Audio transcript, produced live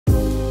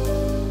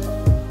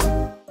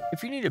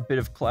If you need a bit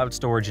of cloud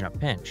storage in a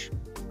pinch,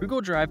 Google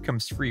Drive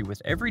comes free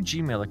with every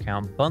Gmail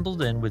account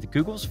bundled in with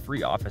Google's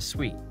free Office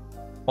suite.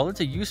 While it's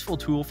a useful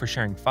tool for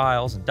sharing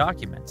files and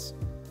documents,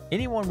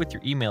 anyone with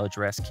your email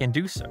address can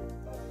do so.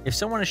 If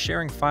someone is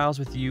sharing files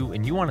with you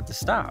and you want it to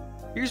stop,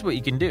 here's what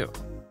you can do.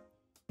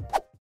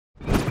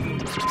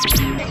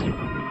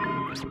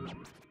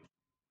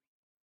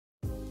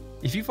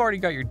 If you've already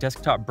got your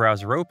desktop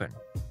browser open,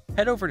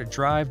 head over to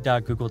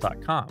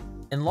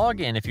drive.google.com and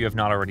log in if you have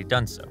not already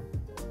done so.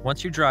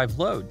 Once your drive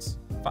loads,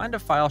 find a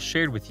file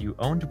shared with you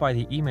owned by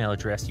the email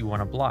address you want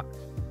to block.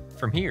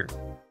 From here,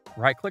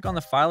 right-click on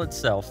the file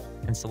itself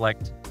and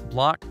select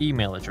Block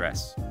Email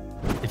Address.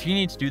 If you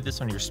need to do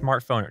this on your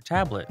smartphone or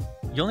tablet,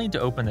 you'll need to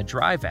open the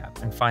Drive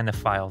app and find the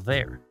file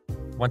there.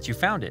 Once you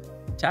found it,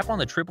 tap on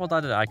the triple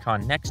dotted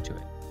icon next to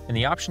it, and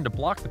the option to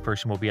block the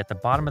person will be at the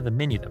bottom of the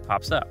menu that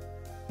pops up.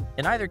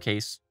 In either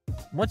case,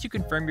 once you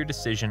confirm your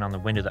decision on the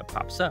window that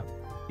pops up,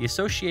 the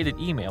associated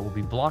email will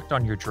be blocked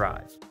on your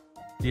drive.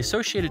 The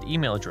associated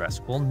email address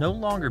will no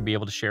longer be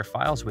able to share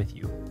files with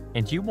you,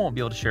 and you won't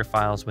be able to share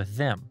files with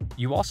them.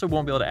 You also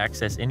won't be able to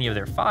access any of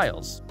their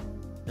files,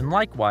 and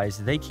likewise,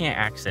 they can't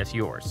access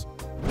yours.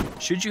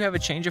 Should you have a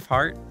change of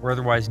heart or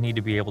otherwise need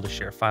to be able to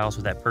share files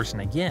with that person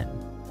again,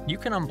 you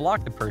can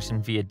unblock the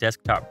person via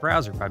desktop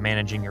browser by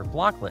managing your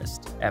block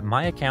list at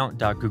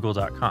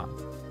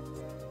myaccount.google.com.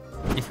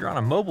 If you're on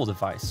a mobile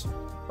device,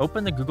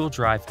 open the Google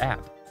Drive app,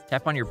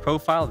 tap on your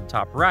profile at the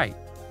top right,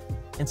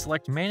 and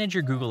select Manage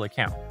Your Google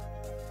Account.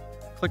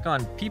 Click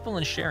on People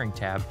and Sharing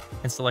tab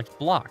and select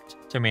Blocked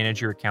to manage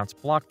your account's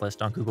block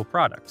list on Google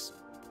products.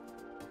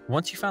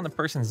 Once you found the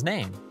person's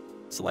name,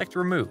 select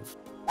Remove.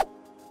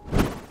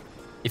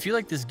 If you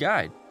like this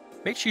guide,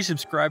 make sure you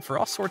subscribe for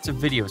all sorts of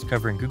videos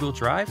covering Google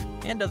Drive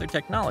and other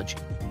technology.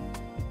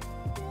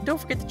 Don't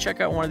forget to check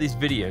out one of these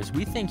videos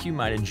we think you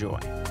might enjoy.